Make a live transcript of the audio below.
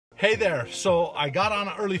Hey there. So I got on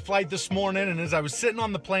an early flight this morning, and as I was sitting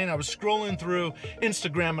on the plane, I was scrolling through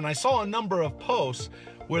Instagram, and I saw a number of posts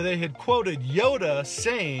where they had quoted Yoda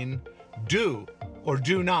saying, "Do or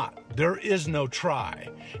do not. There is no try."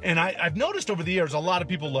 And I've noticed over the years, a lot of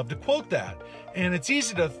people love to quote that. And it's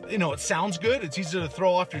easy to, it sounds good. It's easy to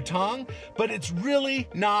throw off your tongue, but it's really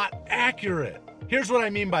not accurate. Here's what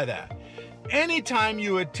I mean by that. Anytime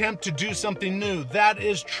you attempt to do something new, that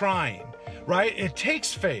is trying. Right? It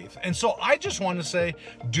takes faith. And so I just want to say,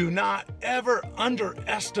 do not ever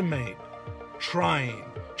underestimate trying.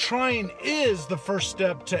 Trying is the first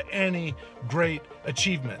step to any great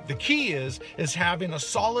achievement. The key is having a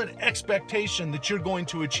solid expectation that you're going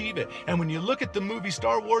to achieve it. And when you look at the movie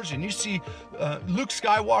Star Wars and you see Luke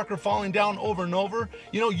Skywalker falling down over and over,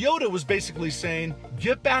 Yoda was basically saying,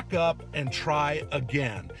 get back up and try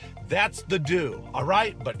again. That's the do, all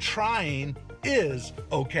right? But trying is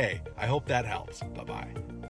okay. I hope that helps. Bye-bye.